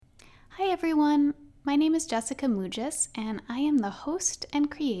Hi everyone, my name is Jessica Mugis, and I am the host and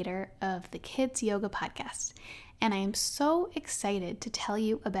creator of the Kids Yoga Podcast. And I am so excited to tell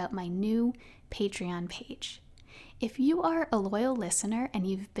you about my new Patreon page. If you are a loyal listener and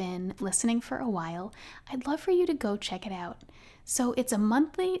you've been listening for a while, I'd love for you to go check it out. So it's a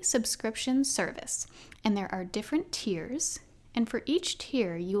monthly subscription service, and there are different tiers, and for each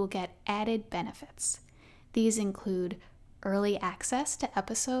tier you will get added benefits. These include early access to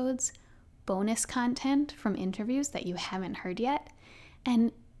episodes, bonus content from interviews that you haven't heard yet,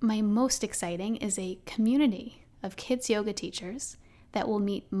 and my most exciting is a community of kids yoga teachers that will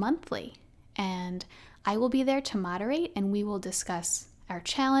meet monthly, and I will be there to moderate, and we will discuss our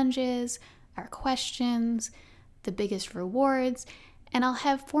challenges, our questions, the biggest rewards, and I'll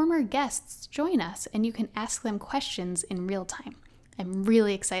have former guests join us, and you can ask them questions in real time. I'm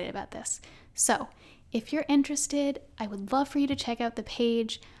really excited about this. So, if you're interested, I would love for you to check out the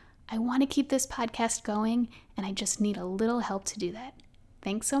page. I want to keep this podcast going, and I just need a little help to do that.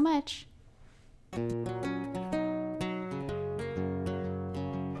 Thanks so much.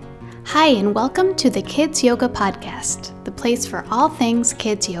 Hi, and welcome to the Kids Yoga Podcast, the place for all things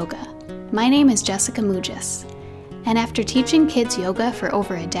kids yoga. My name is Jessica Mugis, and after teaching kids yoga for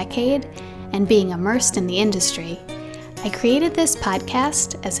over a decade and being immersed in the industry, I created this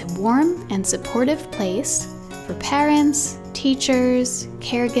podcast as a warm and supportive place for parents, teachers,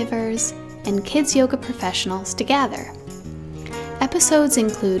 caregivers, and kids yoga professionals to gather. Episodes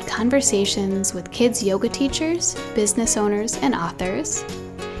include conversations with kids yoga teachers, business owners, and authors,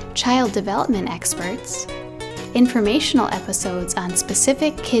 child development experts, informational episodes on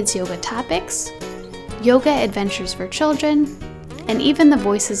specific kids yoga topics, yoga adventures for children, and even the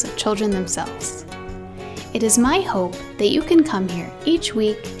voices of children themselves. It is my hope that you can come here each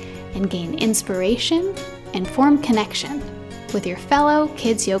week and gain inspiration and form connection with your fellow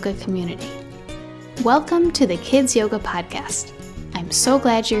kids yoga community. Welcome to the Kids Yoga Podcast. I'm so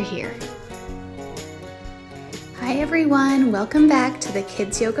glad you're here. Hi everyone, welcome back to the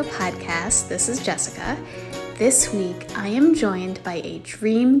Kids Yoga Podcast. This is Jessica. This week I am joined by a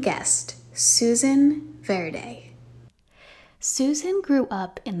dream guest, Susan Verde. Susan grew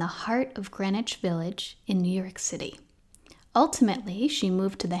up in the heart of Greenwich Village in New York City. Ultimately, she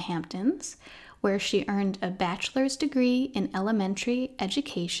moved to the Hamptons, where she earned a bachelor's degree in elementary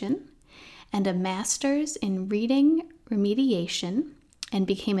education and a master's in reading remediation, and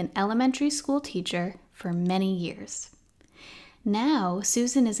became an elementary school teacher for many years. Now,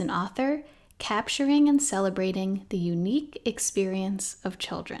 Susan is an author capturing and celebrating the unique experience of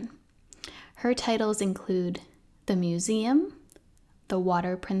children. Her titles include The Museum, The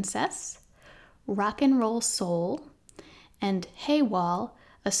Water Princess, Rock and Roll Soul, and Hey Wall,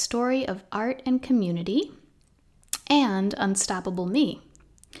 A Story of Art and Community, and Unstoppable Me.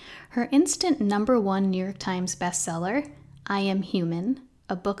 Her instant #1 New York Times bestseller, I Am Human,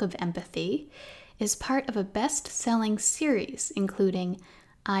 A Book of Empathy, is part of a best-selling series including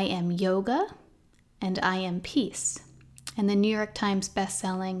I Am Yoga and I Am Peace, and the New York Times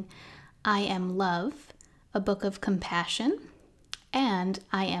bestselling I Am Love, A Book of Compassion, and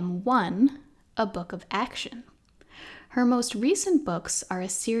I Am One, A Book of Action. Her most recent books are a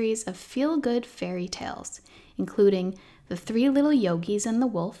series of feel-good fairy tales, including The Three Little Yogis and the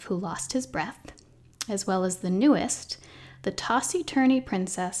Wolf Who Lost His Breath, as well as the newest, The Tossy Turny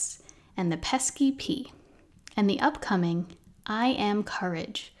Princess and the Pesky Pea, and the upcoming I Am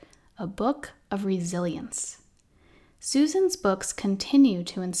Courage, A Book of Resilience. Susan's books continue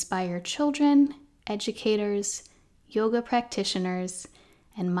to inspire children, educators, yoga practitioners,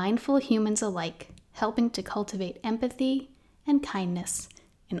 and mindful humans alike, helping to cultivate empathy and kindness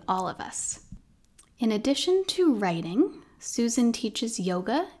in all of us. In addition to writing, Susan teaches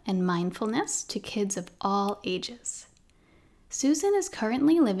yoga and mindfulness to kids of all ages. Susan is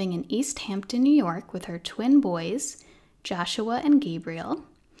currently living in East Hampton, New York with her twin boys, Joshua and Gabriel,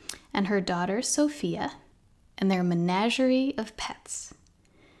 and her daughter, Sophia, and their menagerie of pets.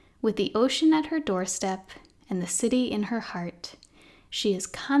 With the ocean at her doorstep and the city in her heart, she is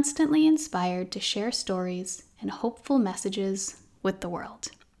constantly inspired to share stories and hopeful messages with the world.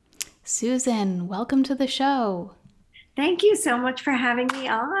 Susan, welcome to the show. Thank you so much for having me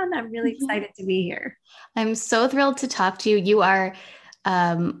on. I'm really excited to be here. I'm so thrilled to talk to you. You are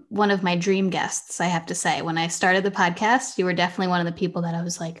one of my dream guests, I have to say. When I started the podcast, you were definitely one of the people that I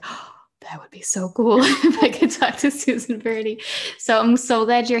was like, oh, that would be so cool if I could talk to Susan Verde. So I'm so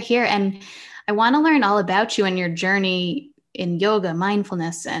glad you're here. And I want to learn all about you and your journey in yoga,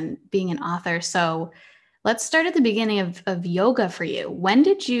 mindfulness, and being an author. So let's start at the beginning of yoga for you. When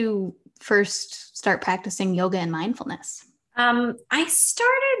did you first start practicing yoga and mindfulness? I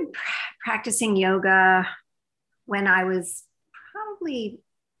started practicing yoga when I was probably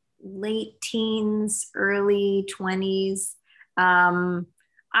late teens, early 20s. Um,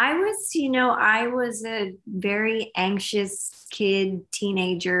 I was a very anxious kid,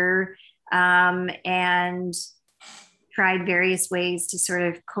 teenager, and tried various ways to sort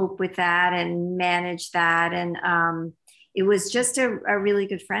of cope with that and manage that. And it was just a really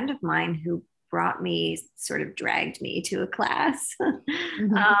good friend of mine who sort of dragged me to a class.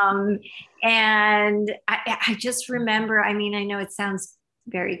 Mhm. And I just remember, I mean, I know it sounds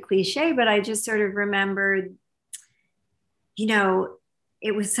very cliche, but I just sort of remembered, you know,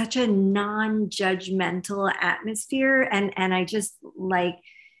 it was such a non-judgmental atmosphere. And I just like,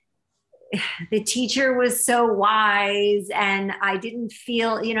 the teacher was so wise, and I didn't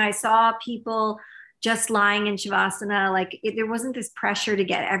feel, I saw people just lying in shavasana, like there wasn't this pressure to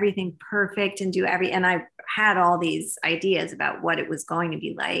get everything perfect and and I had all these ideas about what it was going to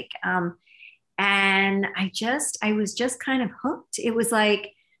be like. And I was just kind of hooked. It was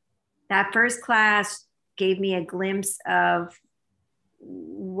like that first class gave me a glimpse of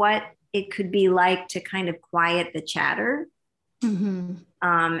what it could be like to kind of quiet the chatter. Mhm.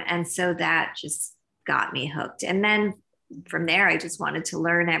 And so that just got me hooked. And then from there, I just wanted to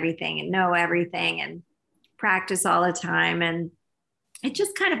learn everything and know everything and practice all the time. And it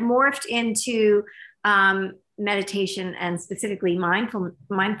just kind of morphed into meditation, and specifically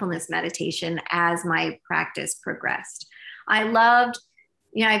mindfulness meditation, as my practice progressed. I loved,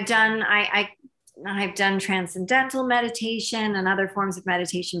 I've done transcendental meditation and other forms of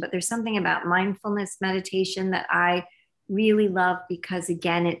meditation, but there's something about mindfulness meditation that I really love, because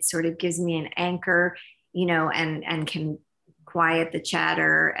again, it sort of gives me an anchor, and can quiet the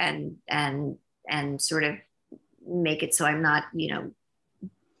chatter and sort of make it so I'm not,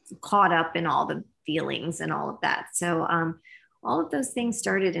 caught up in all the feelings and all of that. So all of those things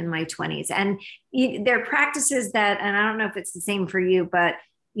started in my 20s. And there are practices that, and I don't know if it's the same for you, but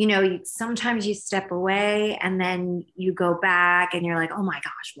sometimes you step away and then you go back and you're like, oh my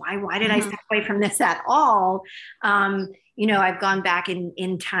gosh, why did I step away from this at all? I've gone back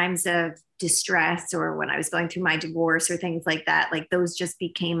in times of distress, or when I was going through my divorce or things like that. Like those just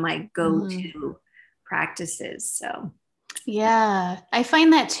became my go-to practices. So Yeah, I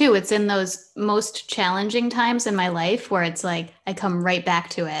find that too. It's in those most challenging times in my life where it's like I come right back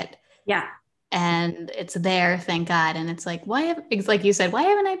to it yeah. and it's there, thank God. And it's like, it's like you said, why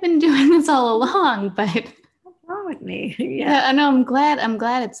haven't I been doing this all along? But What's wrong with me? yeah, I know, I'm glad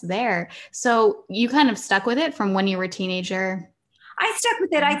it's there. So you kind of stuck with it from when you were a teenager. I stuck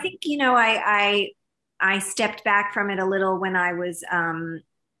with it. I think, I stepped back from it a little when I was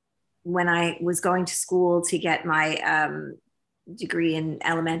going to school to get my degree in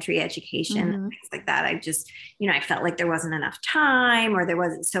elementary education and things like that. I just, I felt like there wasn't enough time, or there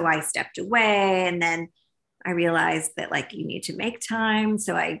wasn't, so I stepped away. And then I realized that like you need to make time.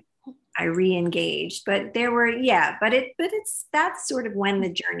 So I re-engaged, but that's sort of when the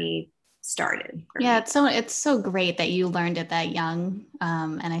journey started for Yeah, me. it's so great that you learned it that young.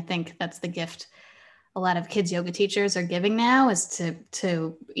 And I think that's the gift a lot of kids yoga teachers are giving now, is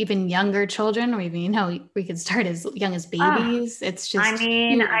to even younger children, or even, we could start as young as Ah, babies. It's I just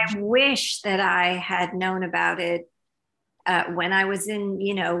mean, huge. I wish that I had known about it when I was in,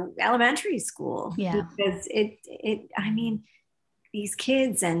 elementary school, Yeah. because I mean, these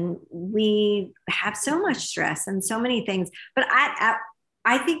kids, and we have so much stress and so many things. But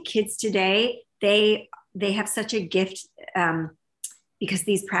I think kids today, they have such a gift, because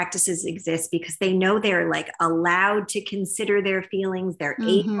these practices exist, because they know they're like allowed to consider their feelings. They're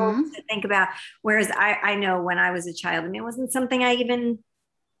able Mm-hmm. to think about. Whereas I know when I was a child, I mean, it wasn't something I even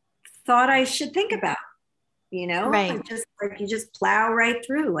thought I should think about. Right. Like just like you just plow right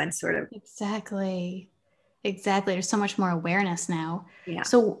through and sort of, Exactly. Exactly. There's so much more awareness now. yeah.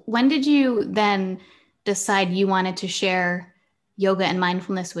 So when did you then decide you wanted to share yoga and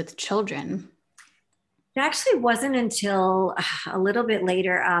mindfulness with children? It actually wasn't until a little bit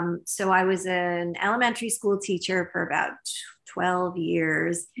later. So I was an elementary school teacher for about 12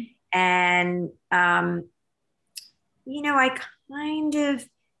 years. And, I kind of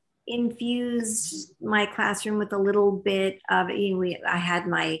infused my classroom with a little bit of, I had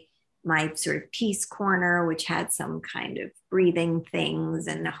my sort of peace corner, which had some kind of breathing things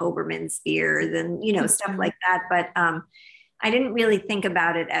and Hoberman spears and, stuff Mhm. like that. But I didn't really think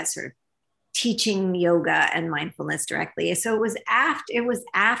about it as sort of teaching yoga and mindfulness directly. So it was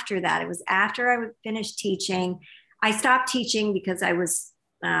after that. It was after I would finish teaching. I stopped teaching because I was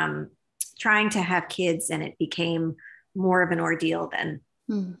trying to have kids, and it became more of an ordeal than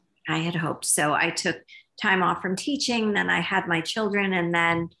Mm. I had hoped. So I time off from teaching. Then I had my children, and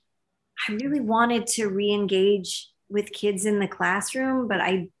then I really wanted to re-engage with kids in the classroom, but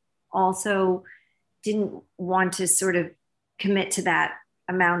I also didn't want to sort of commit to that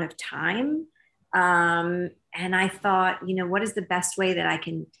amount of time. And I thought, what is the best way that I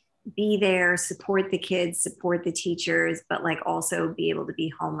can be there, support the kids, support the teachers, but like also be able to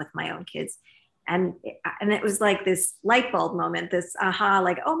be home with my own kids. And it was like this light bulb moment, this aha,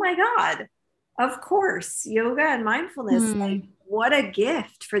 like, oh my God, of course, yoga and mindfulness, like, what a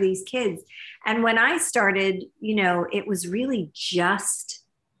gift for these kids. And when I started, it was really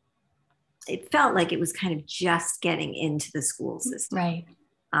it felt like it was kind of just getting into the school system. Right.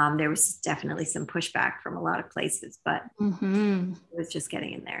 There was definitely some pushback from a lot of places, but it was just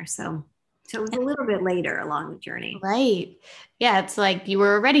getting in there. So it was a little bit later along the journey. Right. Yeah. It's like you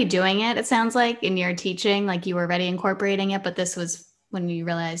were already doing it, it sounds like, in your teaching, like you were already incorporating it, but this was when you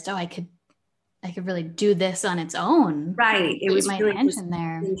realized, oh, I could really do this on its own. Right. It was my really intention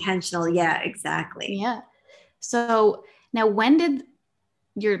there. Intentional. Yeah, exactly. Yeah. So now, when did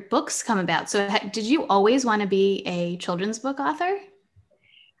your books come about? So did you always want to be a children's book author?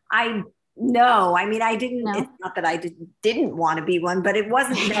 No, I mean, I didn't, No? it's not that I didn't want to be one, but it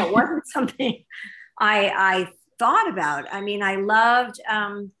wasn't something I thought about. I mean, I loved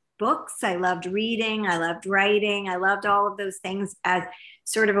books. I loved reading. I loved writing. I loved all of those things as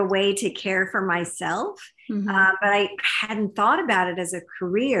sort of a way to care for myself. But I hadn't thought about it as a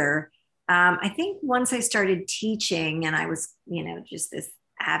career. I think once I started teaching, and I was, just this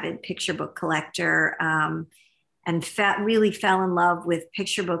avid picture book collector, and really fell in love with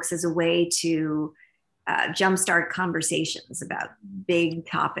picture books as a way to jumpstart conversations about big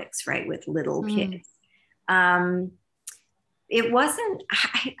topics, right, with little kids. It wasn't,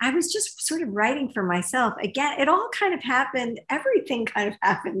 I was just sort of writing for myself. Again, it all kind of happened, everything kind of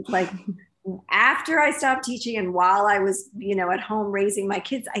happened like after I stopped teaching and while I was, at home raising my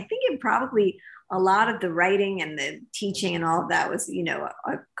kids. I think it probably, a lot of the writing and the teaching and all of that was,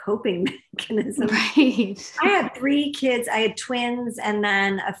 a coping mechanism. Right. I had 3 kids. I had twins and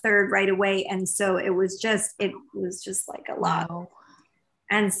then a third right away. And so it was just like a lot. Wow.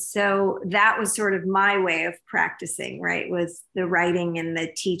 And so that was sort of my way of practicing, right? Was the writing and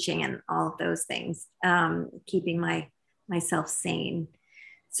the teaching and all of those things, keeping myself sane.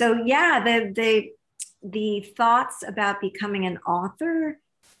 So yeah, the thoughts about becoming an author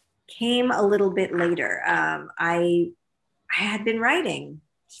came a little bit later. I had been writing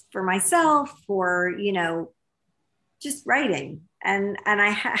for myself, for just writing, and I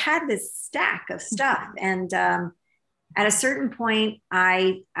had this stack of stuff. And at a certain point,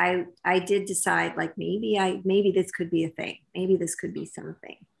 I did decide, like, maybe this could be a thing. Maybe this could be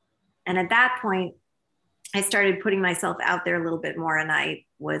something. And at that point, I started putting myself out there a little bit more, and I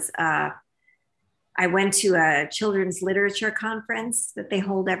went to a children's literature conference that they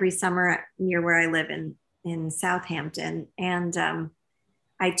hold every summer near where I live in Southampton. And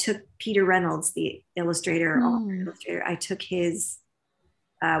I took Peter Reynolds, the illustrator, I took his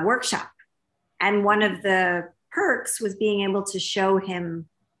workshop. And one of the perks was being able to show him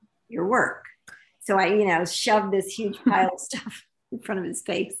your work. So I, shoved this huge pile of stuff in front of his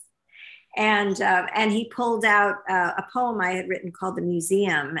face. And he pulled out a poem I had written called The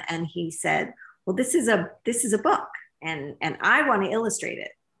Museum. And he said, well, this is a book, and I want to illustrate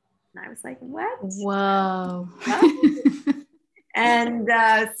it. And I was like, what? Whoa. And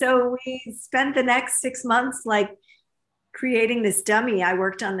so we spent the next 6 months like creating this dummy. I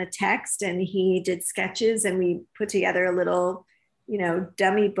worked on the text and he did sketches, and we put together a little,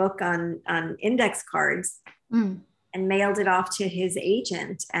 dummy book on index cards and mailed it off to his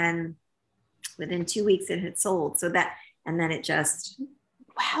agent. And within 2 weeks it had sold. And then it just...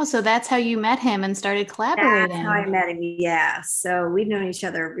 Wow. So that's how you met him and started collaborating. That's how I met him. Yeah. So we've known each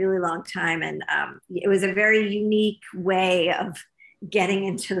other a really long time. And it was a very unique way of getting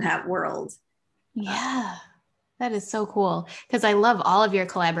into that world. Yeah. That is so cool. Because I love all of your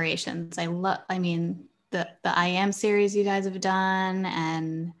collaborations. The I Am series you guys have done.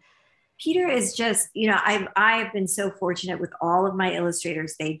 And Peter is just, I've been so fortunate with all of my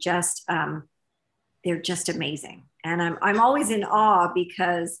illustrators. They're just amazing. And I'm always in awe,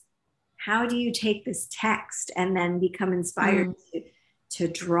 because how do you take this text and then become inspired to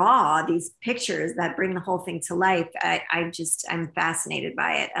draw these pictures that bring the whole thing to life? I'm fascinated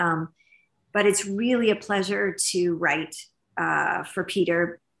by it. But it's really a pleasure to write for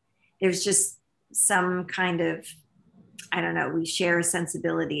Peter. There's just some kind of, I don't know, we share a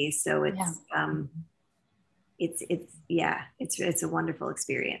sensibility. So it's a wonderful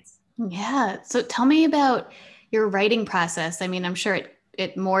experience. Yeah. So tell me about your writing process. I mean, I'm sure it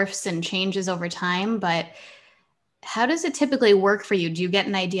it morphs and changes over time, but how does it typically work for you? Do you get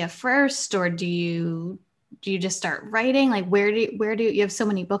an idea first, or do you just start writing? Like where do you have so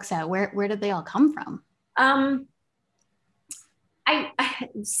many books out? Where did they all come from? Um, I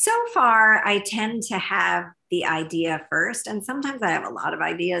so far I tend to have the idea first, and sometimes I have a lot of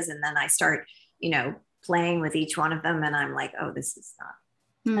ideas, and then I start, playing with each one of them, and I'm like, oh, that's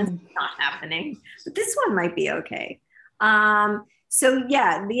not happening, but this one might be okay. So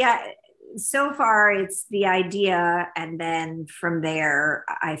yeah, so far it's the idea, and then from there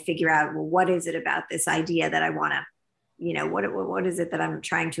I figure out, well, what is it about this idea that I want to, what is it that I'm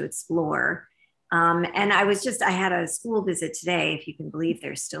trying to explore? And I had a school visit today, if you can believe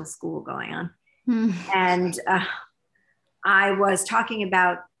there's still school going on. And I was talking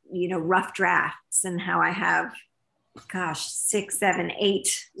about, rough drafts, and how I have, 6, 7,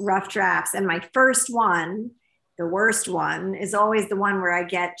 8 rough drafts. And my first one, the worst one, is always the one where I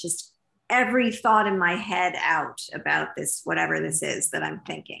get just every thought in my head out about this, whatever this is that I'm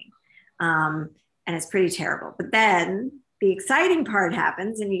thinking. And it's pretty terrible. But then the exciting part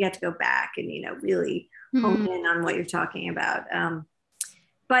happens, and you get to go back and, really hone in on what you're talking about.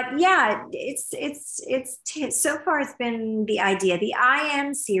 But yeah, so far it's been the idea. The I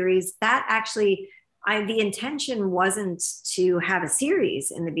Am series, that actually, the intention wasn't to have a series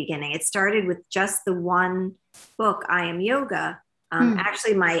in the beginning. It started with just the one book, I Am Yoga.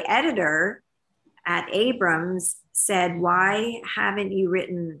 Actually, my editor at Abrams said, "Why haven't you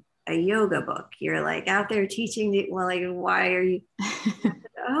written a yoga book? You're like out there teaching. Well, like, why are you?"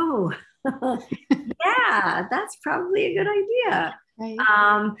 Oh, yeah, that's probably a good idea. Right.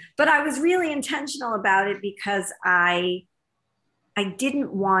 But I was really intentional about it because I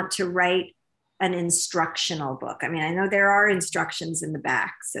didn't want to write an instructional book. I mean, I know there are instructions in the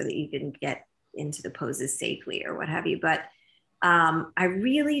back so that you can get into the poses safely or what have you, but I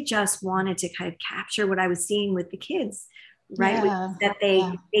really just wanted to kind of capture what I was seeing with the kids, right? Yeah. That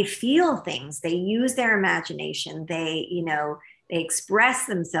they feel things, they use their imagination, they express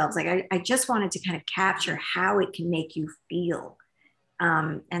themselves. Like I just wanted to kind of capture how it can make you feel.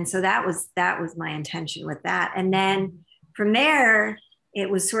 And so that was my intention with that. And then from there, it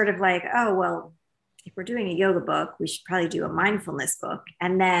was sort of like, oh, well, if we're doing a yoga book, we should probably do a mindfulness book.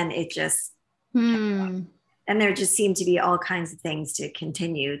 And then it just, and there just seemed to be all kinds of things to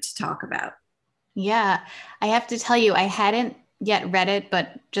continue to talk about. Yeah, I have to tell you, I hadn't yet read it,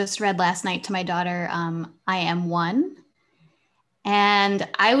 but just read last night to my daughter, I Am One. And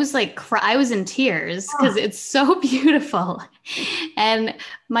I was like, I was in tears because it's so beautiful. And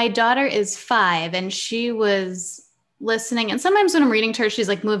my daughter is 5, and she was listening. And sometimes when I'm reading to her, she's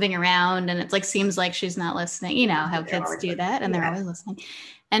like moving around, and it's like seems like she's not listening. You know how kids do that, and they're always listening.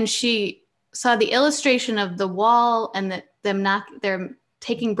 And she saw the illustration of the wall, and they're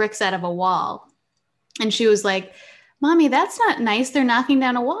taking bricks out of a wall. And she was like, "Mommy, that's not nice. They're knocking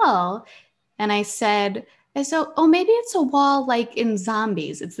down a wall." And I said, oh, maybe it's a wall like in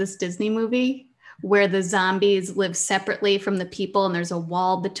Zombies. It's this Disney movie where the zombies live separately from the people, and there's a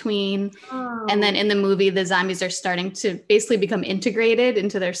wall between. Oh. And then in the movie, the zombies are starting to basically become integrated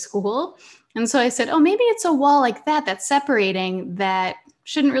into their school. And so I said, oh, maybe it's a wall like that that's separating that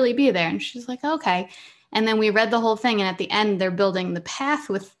shouldn't really be there. And she's like, okay. And then we read the whole thing. And at the end, they're building the path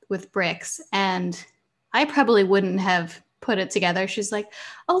with bricks. And I probably wouldn't have put it together. She's like,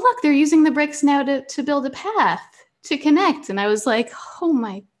 oh, look, they're using the bricks now to build a path to connect. And I was like, oh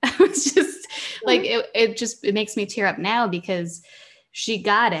my, I was just like, it makes me tear up now because she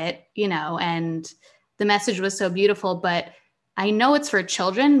got it, and the message was so beautiful. But I know it's for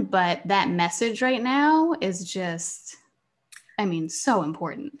children, but that message right now is just, so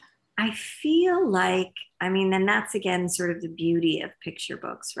important. I feel like, and that's again sort of the beauty of picture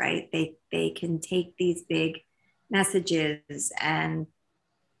books, right? They can take these big messages and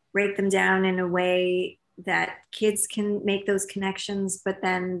break them down in a way that kids can make those connections, but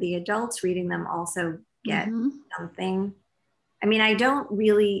then the adults reading them also get something. I don't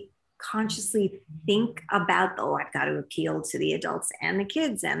really consciously think about, I've got to appeal to the adults and the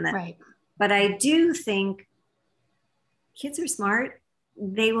kids, right. But I do think kids are smart.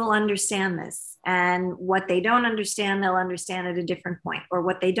 They will understand this, and what they don't understand, they'll understand at a different point, or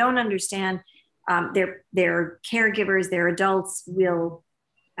what they don't understand, their caregivers, their adults will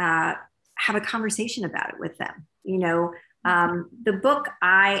have a conversation about it with them. The book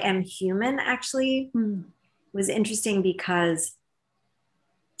I Am Human actually was interesting because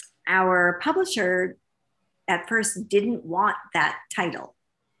our publisher at first didn't want that title.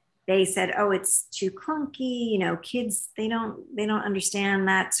 They said, oh, it's too clunky, kids, they don't understand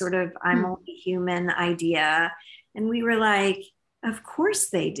that sort of I'm only human idea. And we were like, Of course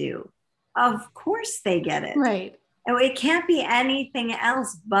they do. Of course they get it. Right. Oh, it can't be anything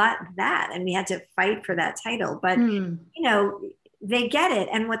else but that. And we had to fight for that title. But, Hmm. you know, they get it.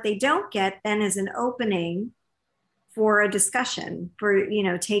 And what they don't get then is an opening for a discussion, for, you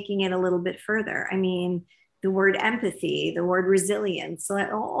know, taking it a little bit further. I mean, the word empathy, the word resilience,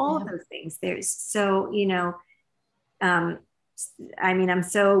 all of Yeah. those things. There's so, you know, um, I mean, I'm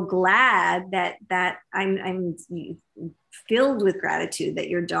so glad that I'm filled with gratitude that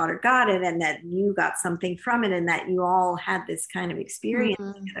your daughter got it and that you got something from it and that you all had this kind of experience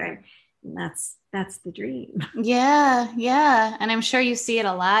Mhm. together. And that's the dream. Yeah, yeah. And I'm sure you see it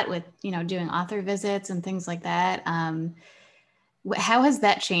a lot with, doing author visits and things like that. How has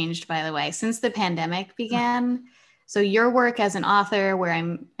that changed, by the way, since the pandemic began? So your work as an author, where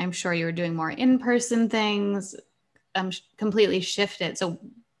I'm sure you were doing more in-person things, completely shifted. So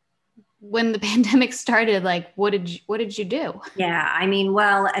when the pandemic started, like, what did you do? Yeah, I mean,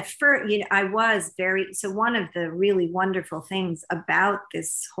 well, at first, you know, I was very, so one of the really wonderful things about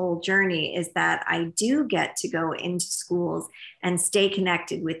this whole journey is that I do get to go into schools and stay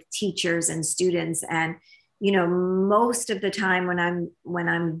connected with teachers and students. And, you know, most of the time when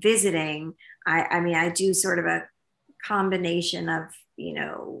I'm visiting, I mean, I do sort of a combination of,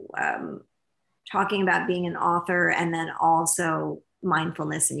 talking about being an author and then also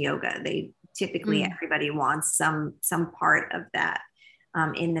mindfulness and yoga. They typically, Mm, everybody wants some part of that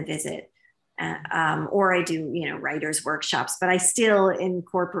in the visit. Or I do, you know, writers workshops, but I still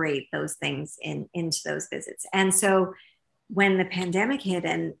incorporate those things into those visits. And so when the pandemic hit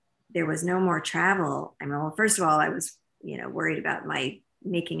and there was no more travel, I mean, well, first of all, I was, you know, worried about my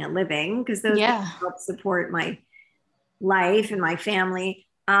making a living because those things yeah. help support my life and my family.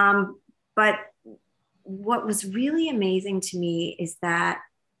 But what was really amazing to me is that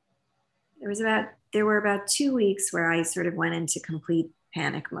there were about 2 weeks where I sort of went into complete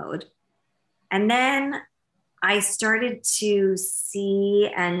panic mode. And then I started to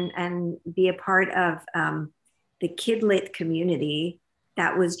see and be a part of the kidlit community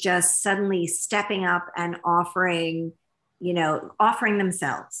that was just suddenly stepping up and offering, you know, offering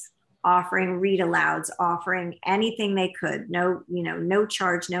themselves, offering read alouds, offering anything they could. No, you know, no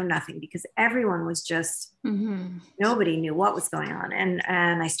charge, no nothing, because everyone was just, Hmm. nobody knew what was going on.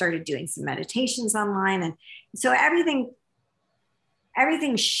 And I started doing some meditations online, and so everything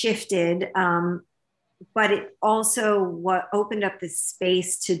shifted. But it also what opened up this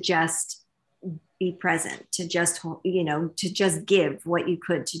space to just be present, to just, you know, to just give what you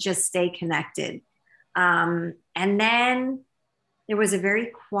could, to just stay connected. And then there was a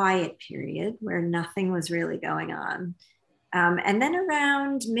very quiet period where nothing was really going on. And then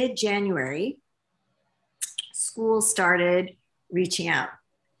around mid-January, school started reaching out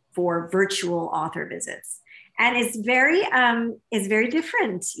for virtual author visits, and it's very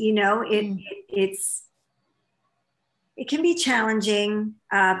different. You know, it can be challenging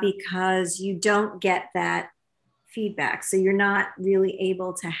because you don't get that feedback. So you're not really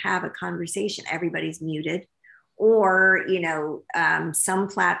able to have a conversation. Everybody's muted. Or, you know, some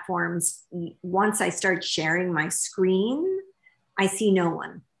platforms, once I start sharing my screen, I see no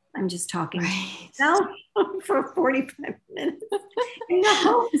one. I'm just talking to Right. myself for 45 minutes in the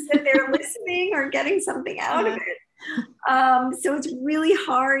hopes that they're listening or getting something out of Yeah. it. So it's really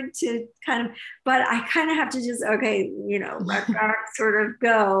hard to kind of, but I kind of have to just, okay, you know, let that sort of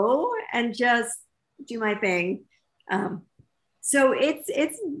go and just do my thing. Um, so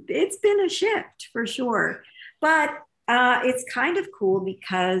it's been a shift for sure, but it's kind of cool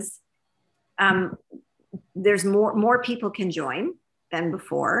because um, there's more people can join than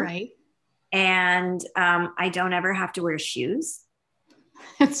before, Right. and I don't ever have to wear shoes.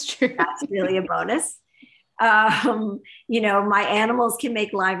 That's true. That's really a bonus. You know, my animals can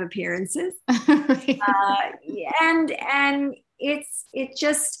make live appearances, Right. and it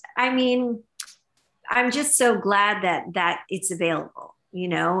just, I mean, I'm just so glad that it's available, you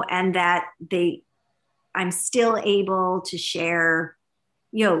know, and that I'm still able to share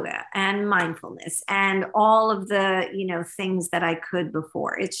yoga and mindfulness and all of the, you know, things that I could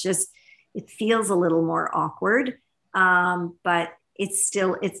before. It's just, it feels a little more awkward, but it's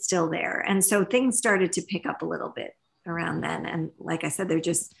still there. And so things started to pick up a little bit around then. And like I said, I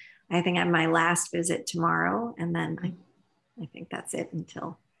think I have my last visit tomorrow, and then I think that's it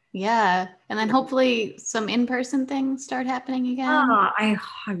until. Yeah. And then hopefully some in-person things start happening again. Oh, I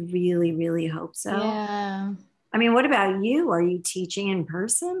really, really hope so. Yeah. I mean, what about you? Are you teaching in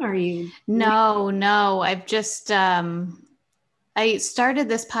person? Are you? No, no. I started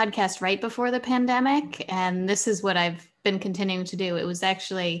this podcast right before the pandemic, and this is what I've been continuing to do. It was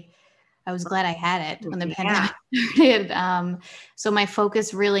actually I was glad I had it when the Yeah. pandemic started. So my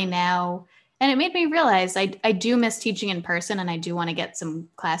focus really now, and it made me realize I do miss teaching in person and I do want to get some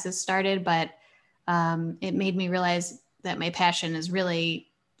classes started, but it made me realize that my passion is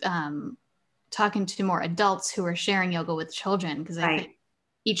really talking to more adults who are sharing yoga with children, because I think Right.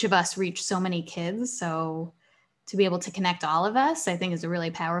 each of us reach so many kids. So to be able to connect all of us, I think is a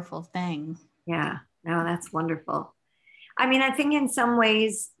really powerful thing. Yeah. No, that's wonderful. I mean, I think in some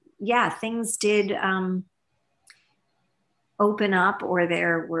ways, yeah, things did open up, or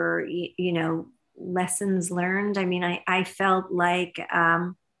there were, lessons learned. I mean, I felt like,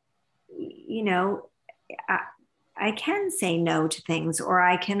 you know, I, I can say no to things, or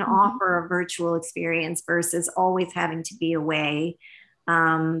I can Mhm. offer a virtual experience versus always having to be away.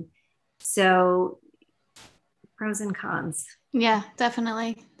 Um, so pros and cons. Yeah,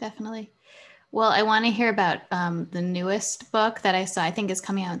 definitely. Definitely. Well, I want to hear about the newest book that I saw, I think is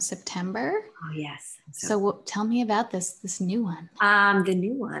coming out in September. Oh yes. So So tell me about this new one. the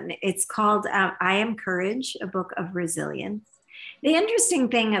new one, it's called I Am Courage, a book of resilience. The interesting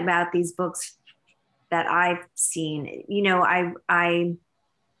thing about these books that I've seen, I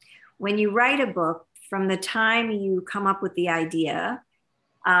when you write a book, from the time you come up with the idea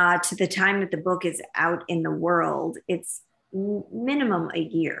to the time that the book is out in the world, it's minimum a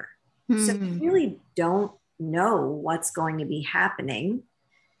year. So Hmm. you really don't know what's going to be happening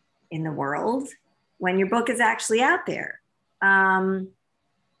in the world when your book is actually out there. Um,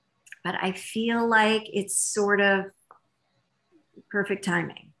 but I feel like it's sort of perfect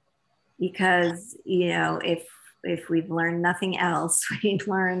timing because if we've learned nothing else, we've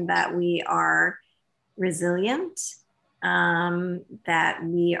learned that we are resilient, that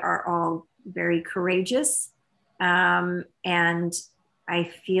we are all very courageous, and I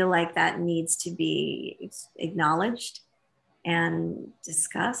feel like that needs to be acknowledged and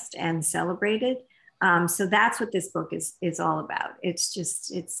discussed and celebrated. So that's what this book is all about. It's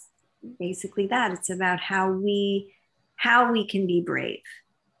basically that. It's about how we can be brave,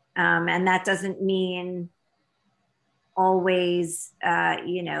 and that doesn't mean always,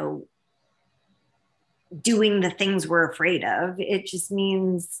 doing the things we're afraid of. It just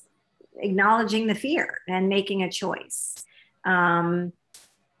means acknowledging the fear and making a choice, um,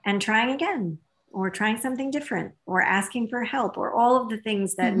 and trying again, or trying something different, or asking for help, or all of the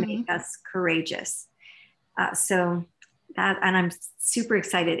things that make Hmm. us courageous. So that, and I'm super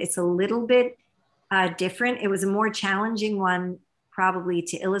excited. It's a little bit different. It was a more challenging one probably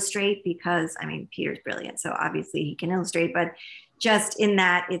to illustrate because, I mean, Peter's brilliant, so obviously he can illustrate, but just in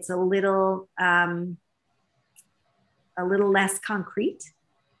that it's a little less concrete.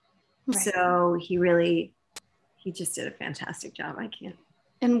 Right. So he just did a fantastic job. I can't.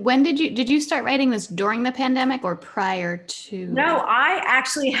 And when did you start writing this during the pandemic or prior No, to? I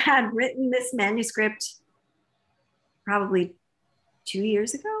actually had written this manuscript probably 2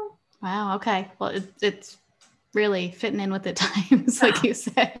 years ago. Wow. Okay. Well, it's really fitting in with the times, like you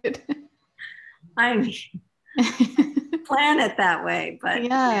said. I mean, plan it that way, but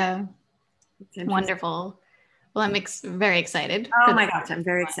yeah, Yeah. it's interesting. Wonderful. Well, very excited Oh for my this gosh, I'm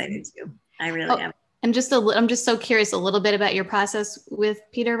very one. excited too. I really Oh, am. and I'm just so curious a little bit about your process with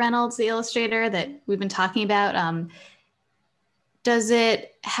Peter Reynolds, the illustrator that we've been talking about. How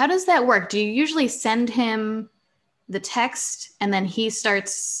does that work? Do you usually send him the text and then he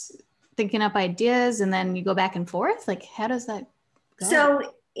starts thinking up ideas and then you go back and forth? Like, how does that go?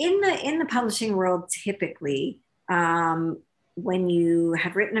 So in the publishing world, typically, when you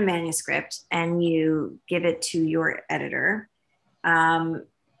have written a manuscript and you give it to your editor, um,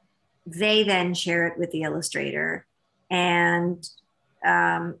 they then share it with the illustrator, and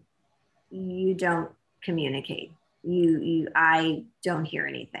um, you don't communicate. I don't hear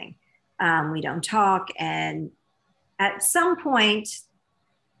anything. We don't talk, and at some point,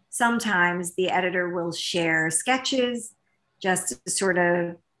 sometimes the editor will share sketches just to sort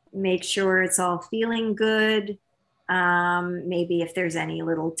of make sure it's all feeling good. Maybe if there's any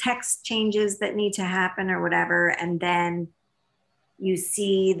little text changes that need to happen or whatever, and then you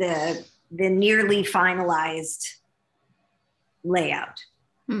see the nearly finalized layout.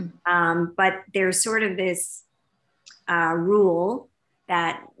 Hmm. But there's sort of this rule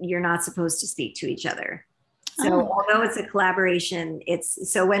that you're not supposed to speak to each other. So Oh, although it's a collaboration,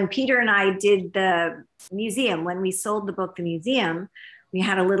 it's so when Peter and I did the museum, when we sold the book, the museum, we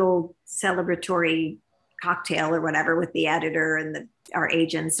had a little celebratory cocktail or whatever with the editor and our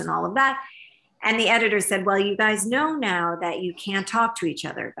agents and all of that. And the editor said, well, you guys know now that you can't talk to each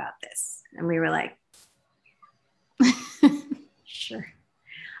other about this. And we were like, sure.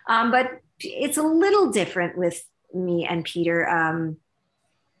 But it's a little different with me and Peter.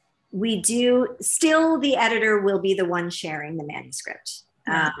 we do still, the editor will be the one sharing the manuscript.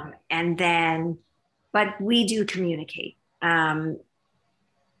 Right. And then, but we do communicate.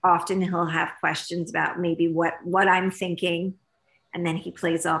 Often he'll have questions about maybe what I'm thinking, and then he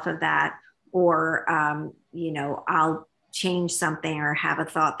plays off of that. Or, I'll change something or have a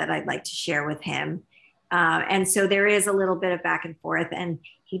thought that I'd like to share with him. And so there is a little bit of back and forth. And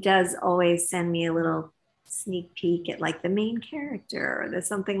he does always send me a little sneak peek at like the main character or there's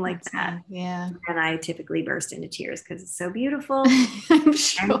something like that. Nice. Yeah. And I typically burst into tears because it's so beautiful. I'm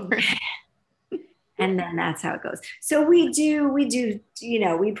sure. And then that's how it goes. So we do,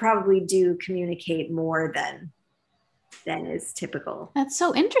 we probably do communicate more than is typical. That's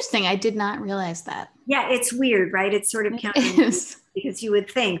so interesting. I did not realize that. Yeah, it's weird, right? It's sort of counterintuitive because you would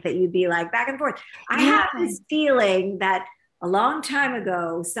think that you'd be like back and forth. I have this feeling that a long time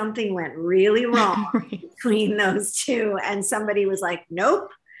ago, something went really wrong between those two. And somebody was like, nope.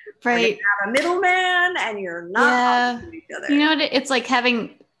 Right. You have a middleman and you're not talking to each other. You know what? It's like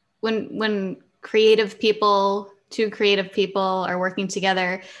having when two creative people are working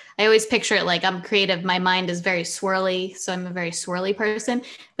together. I always picture it like I'm creative. My mind is very swirly. So I'm a very swirly person,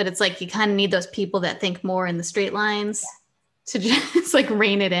 but it's like you kind of need those people that think more in the straight lines to just like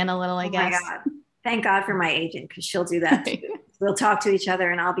rein it in a little, I guess. My God. Thank God for my agent, because she'll do that too. We'll talk to each other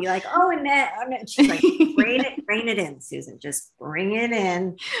and I'll be like, oh, and she's like, rein it in, Susan. Just bring it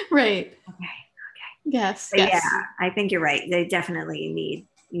in. Right. Okay. Yes. Yeah, I think you're right. They definitely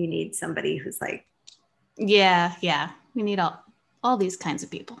you need somebody who's like, yeah. We need all these kinds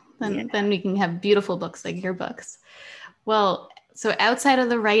of people. Then we can have beautiful books like your books. Well, so outside of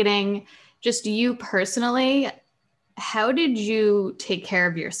the writing, just you personally, how did you take care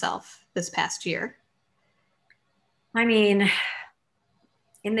of yourself this past year? I mean,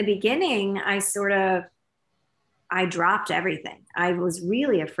 in the beginning, I dropped everything. I was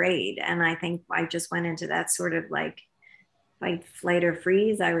really afraid. And I think I just went into that sort of like fight, flight, or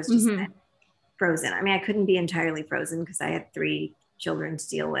freeze. I was just frozen. I mean, I couldn't be entirely frozen because I had 3 children to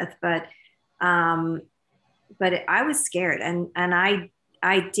deal with, but I was scared. And I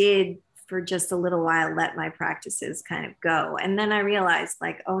did for just a little while let my practices kind of go. And then I realized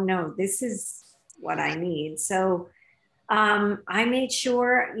like, oh no, this is what I need. So I made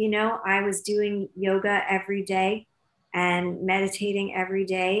sure, I was doing yoga every day and meditating every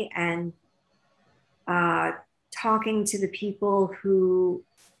day and talking to the people who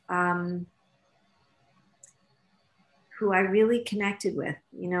I really connected with.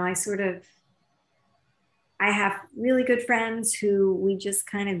 I have really good friends who we just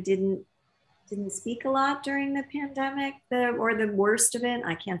kind of didn't speak a lot during the pandemic, or the worst of it.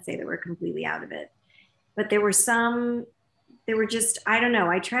 I can't say that we're completely out of it, but there were just, I don't know.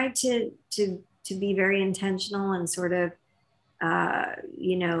 I tried to be very intentional and sort of,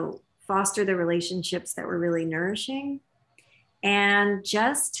 foster the relationships that were really nourishing, and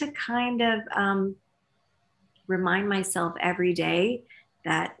just to kind of remind myself every day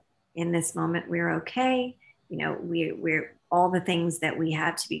that in this moment we're okay. We're all the things that we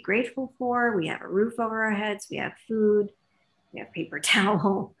have to be grateful for. We have a roof over our heads. We have food. We have paper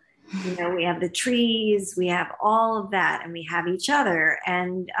towel. We have the trees. We have all of that, and we have each other.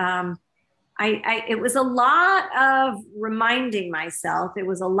 And it was a lot of reminding myself. It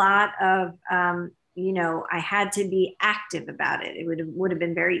was a lot of I had to be active about it. It would have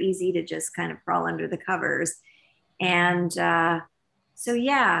been very easy to just kind of crawl under the covers. And so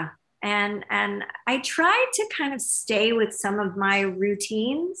yeah. And I tried to kind of stay with some of my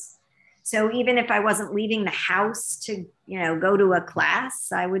routines. So even if I wasn't leaving the house to, go to a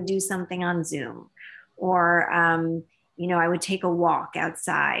class, I would do something on Zoom, or, I would take a walk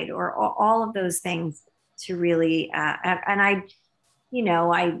outside, or all of those things to really, and I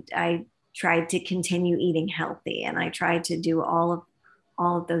tried to continue eating healthy, and I tried to do all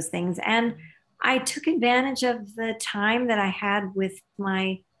of those things. And I took advantage of the time that I had with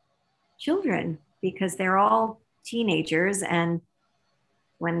my children, because they're all teenagers, and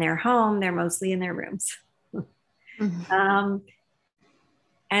when they're home, they're mostly in their rooms.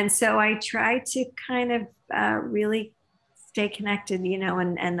 And so I try to kind of really stay connected,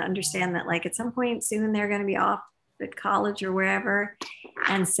 and understand that like at some point soon they're going to be off at college or wherever.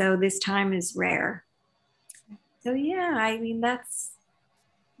 And so this time is rare. So yeah, I mean, that's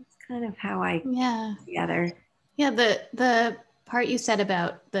kind of how I put together. Yeah. The part you said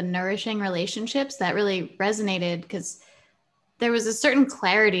about the nourishing relationships, that really resonated, because there was a certain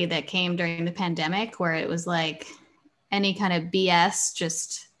clarity that came during the pandemic where it was like any kind of BS,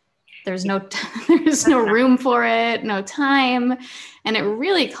 just there's no room for it, no time. And it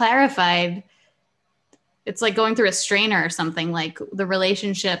really clarified it's like going through a strainer or something, like the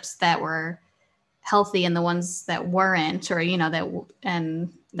relationships that were healthy and the ones that weren't, or, that was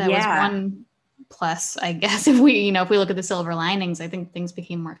one plus, I guess, if we look at the silver linings, I think things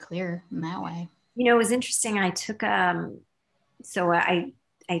became more clear in that way. It was interesting. I took, I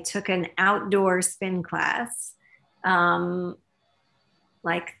took an outdoor spin class,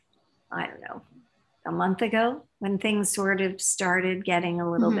 like, I don't know, a month ago, when things sort of started getting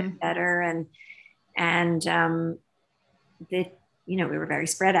a little bit better, and we were very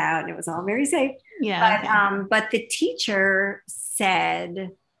spread out and it was all very safe. But the teacher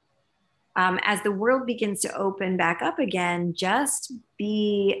said, as the world begins to open back up again, just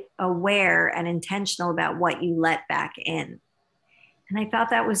be aware and intentional about what you let back in. And I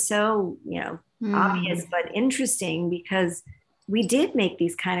thought that was so, obvious, but interesting, because we did make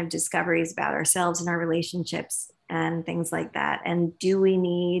these kind of discoveries about ourselves and our relationships and things like that. And do we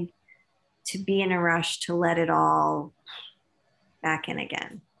need to be in a rush to let it all back in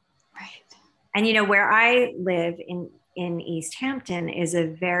again? Right. And where I live in East Hampton is a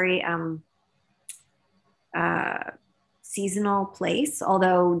very seasonal place.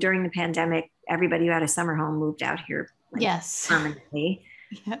 Although during the pandemic, everybody who had a summer home moved out here. Yes. Permanently.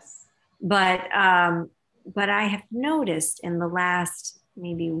 Yes. But I have noticed in the last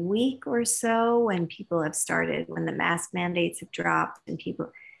maybe week or so, when the mask mandates have dropped and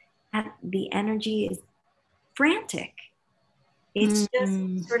the energy is frantic. It's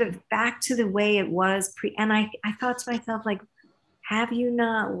just sort of back to the way it was and I thought to myself, like, have you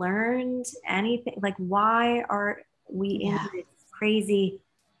not learned anything? Like, why are we in this crazy?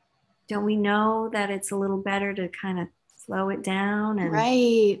 Don't we know that it's a little better to kind of slow it down?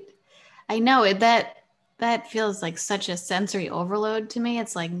 Right. I know it. That feels like such a sensory overload to me.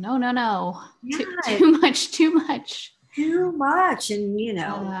 It's like, no. Yeah, too much. And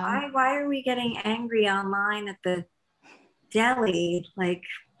why are we getting angry online at the deli? Like,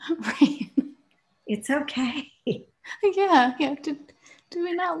 right. It's okay. Yeah. Do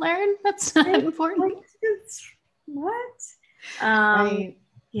we not learn? That's not important. What? Right.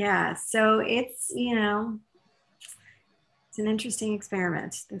 Yeah. So it's it's an interesting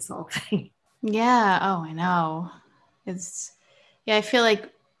experiment, this whole thing. Yeah. Oh, I know. I feel like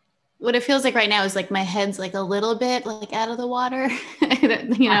what it feels like right now is like my head's like a little bit like out of the water.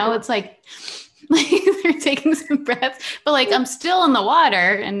 It's like they're taking some breaths, but like I'm still in the water.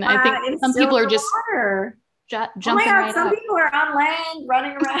 And I think some people are just jumping right some up. people are on land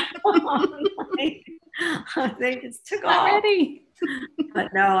running around. They just took off. Ready.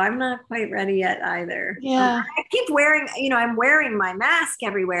 But no, I'm not quite ready yet either. Yeah. I keep wearing, I'm wearing my mask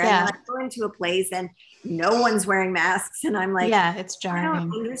everywhere. Yeah. And then I go into a place and no one's wearing masks. And I'm like, yeah, it's jarring. I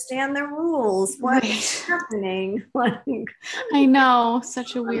don't understand the rules. What's happening? I know.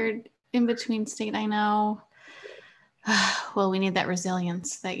 Such a weird in-between state. I know. Well, we need that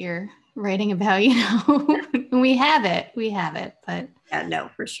resilience that you're writing about, we have it, but yeah, no,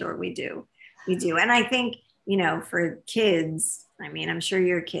 for sure. We do. And I think, for kids, I mean, I'm sure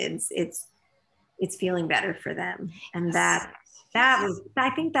your kids, it's feeling better for them. And I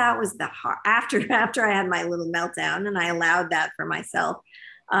think that was the hard, after I had my little meltdown and I allowed that for myself.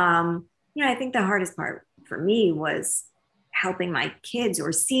 I think the hardest part for me was helping my kids,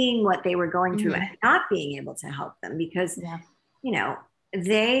 or seeing what they were going through and not being able to help them, because,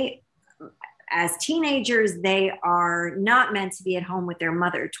 they, as teenagers, they are not meant to be at home with their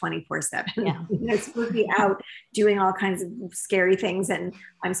mother 24/7. Yeah. They're supposed to be out doing all kinds of scary things, and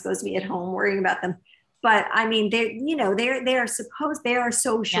I'm supposed to be at home worrying about them. But I mean, they are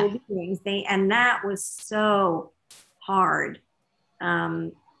social beings. And that was so hard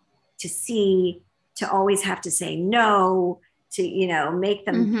to see, to always have to say no, to make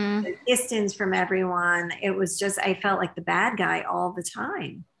them distance from everyone. It was just, I felt like the bad guy all the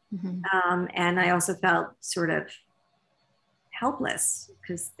time. And I also felt sort of helpless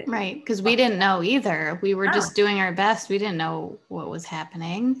because we didn't know either. We were just doing our best. We didn't know what was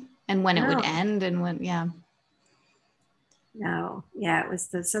happening and when it would end, and when it was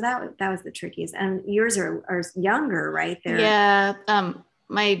that was the trickiest. And yours are younger, right?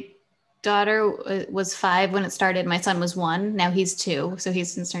 My daughter was 5 when it started. My son was 1. Now he's 2, so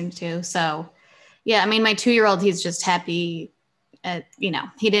he's since turned 2. So I mean, my 2-year-old, he's just happy.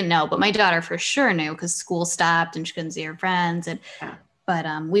 He didn't know, but my daughter for sure knew, because school stopped and she couldn't see her friends. But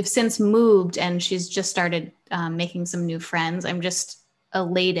we've since moved, and she's just started making some new friends. I'm just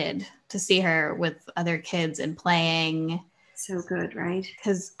elated to see her with other kids and playing. So good, right?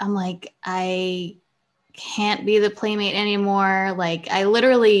 Because I'm like, I can't be the playmate anymore. Like, I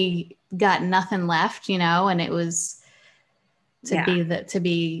literally got nothing left, and it was Yeah. to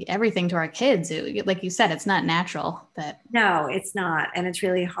be everything to our kids. Like you said, it's not natural that. No, it's not. And it's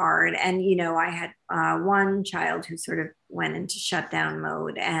really hard. And, I had one child who sort of went into shutdown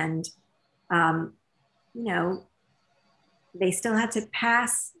mode, and, um, you know, they still had to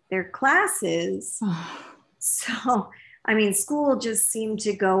pass their classes. So, I mean, school just seemed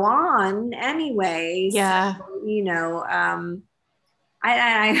to go on anyway. Yeah. So,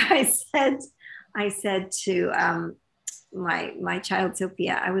 I said to my child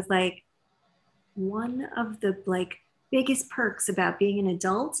Sophia, I was like, one of the biggest perks about being an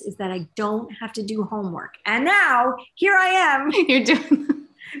adult is that I don't have to do homework. And now here I am. You're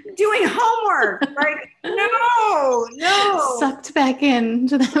doing homework. Like, no. Sucked back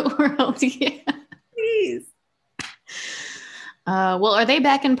into that world. Yeah. Please. Well, are they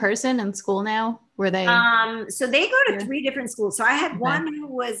back in person in school now? Were they? So they go to 3 different schools. So I had one who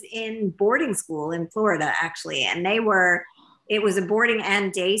was in boarding school in Florida, actually, and it was a boarding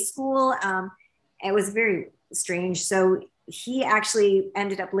and day school. It was very strange. So he actually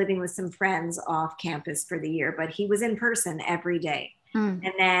ended up living with some friends off campus for the year, but he was in person every day.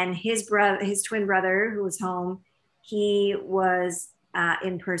 And then his twin brother, who was home, he was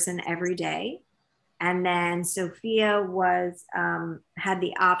in person every day. And then Sophia had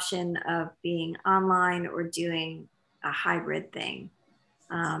the option of being online or doing a hybrid thing.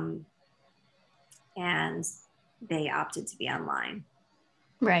 And they opted to be online.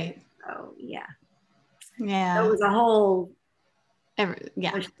 Right. Oh, yeah. Yeah. So it was a whole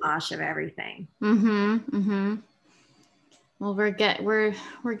mishmash of everything. Well, we're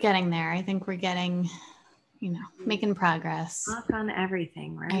getting there. I think we're getting, making progress. Knock on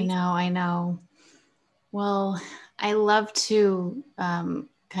everything, right? I know. Well, I love to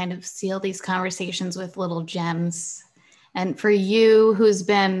kind of seal these conversations with little gems. And for you, who's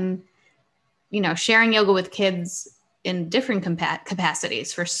been, sharing yoga with kids in different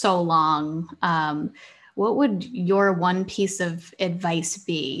capacities for so long, what would your one piece of advice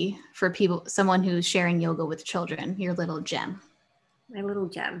be for someone who's sharing yoga with children, your little gem? My little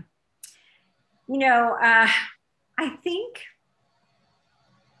gem. I think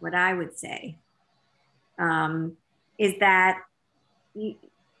what I would say is that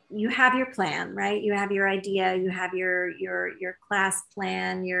you have your plan, right? You have your idea, you have your class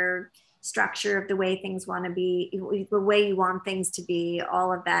plan, your structure of the way things want to be, the way you want things to be,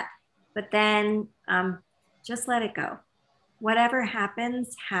 all of that. But then just let it go. Whatever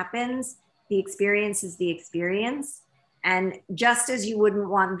happens, happens. The experience is the experience. And just as you wouldn't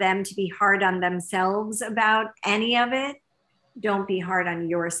want them to be hard on themselves about any of it, don't be hard on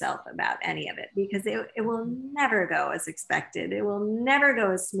yourself about any of it, because it will never go as expected. It will never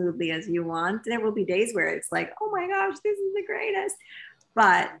go as smoothly as you want. There will be days where it's like, oh my gosh, this is the greatest.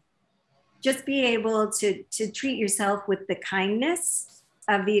 But just be able to treat yourself with the kindness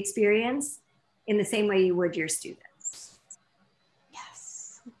of the experience in the same way you would your students.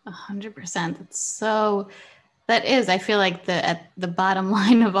 Yes, 100%. That is, I feel like at the bottom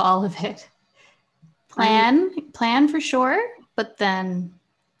line of all of it. Plan for sure, but then,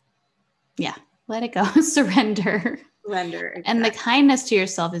 yeah, let it go. Surrender. Exactly. And the kindness to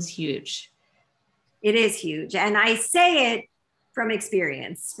yourself is huge. It is huge. And I say it from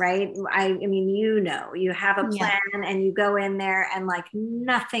experience, right? I mean, you have a plan and you go in there and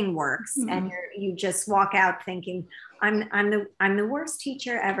nothing works, and you just walk out thinking, I'm the worst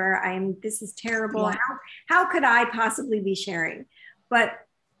teacher ever. This is terrible. Yeah. How could I possibly be sharing? But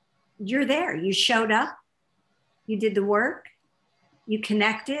you're there. You showed up. You did the work. You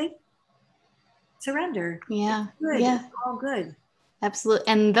connected. Surrender. Yeah. It's good. Yeah. It's all good. Absolutely.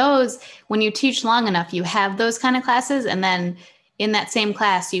 And when you teach long enough, you have those kind of classes. And then in that same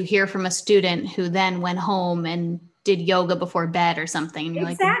class, you hear from a student who then went home and did yoga before bed or something. And you're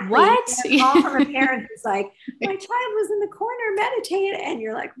exactly. like, what? You get a call from a parent who's like, my child was in the corner meditating. And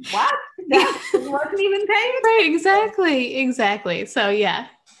you're like, what? That wasn't even paying attention. Right. Exactly. So yeah.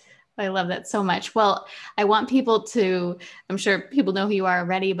 I love that so much. Well, I want people I'm sure people know who you are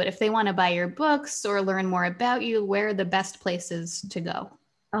already, but if they want to buy your books or learn more about you, where are the best places to go?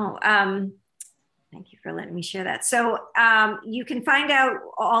 Oh, thank you for letting me share that. So you can find out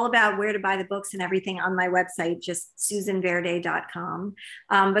all about where to buy the books and everything on my website, just susanverde.com.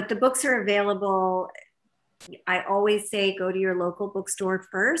 But the books are available. I always say, go to your local bookstore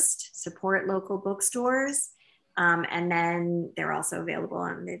first, support local bookstores. And then they're also available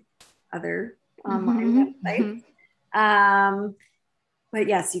on the other online websites. But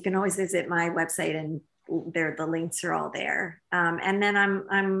yes, you can always visit my website, and the links are all there. And then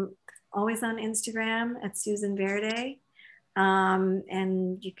I'm always on Instagram at Susan Verde.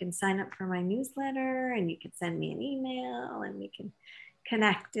 And you can sign up for my newsletter, and you can send me an email, and we can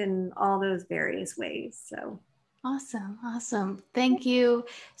connect in all those various ways. So Awesome. Thank you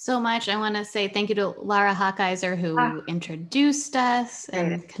so much. I want to say thank you to Lara Hawkeiser, who introduced us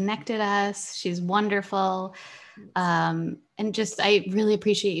and connected us. She's wonderful. And just, I really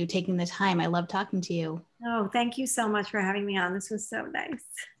appreciate you taking the time. I love talking to you. Oh, thank you so much for having me on. This was so nice.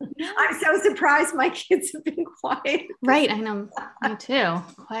 I'm so surprised my kids have been quiet. Right. I know. Me too.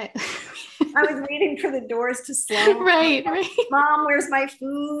 Quiet. I was waiting for the doors to slam. Right. Mom, where's my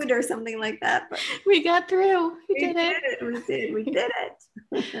food or something like that. But we got through. We did it. We did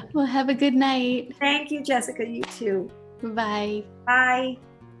it. Well, have a good night. Thank you, Jessica. You too. Bye. Bye.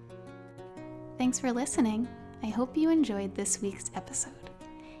 Thanks for listening. I hope you enjoyed this week's episode.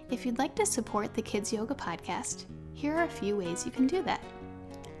 If you'd like to support the Kids Yoga Podcast, here are a few ways you can do that.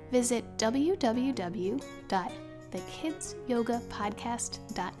 Visit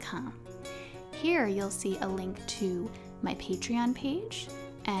www.thekidsyogapodcast.com. Here you'll see a link to my Patreon page,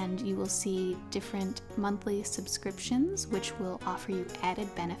 and you will see different monthly subscriptions which will offer you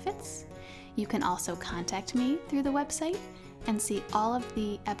added benefits. You can also contact me through the website and see all of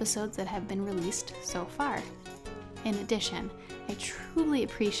the episodes that have been released so far. In addition, I truly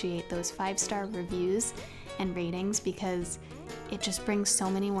appreciate those 5-star reviews and ratings because it just brings so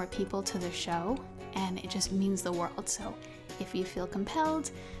many more people to the show, and it just means the world. So if you feel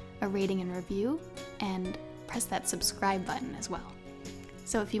compelled, a rating and review, and press that subscribe button as well.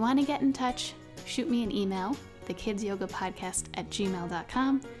 So if you want to get in touch, shoot me an email,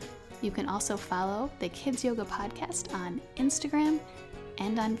 thekidsyogapodcast@gmail.com. You can also follow the Kids Yoga Podcast on Instagram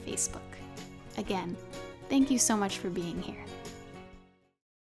and on Facebook. Again, thank you so much for being here.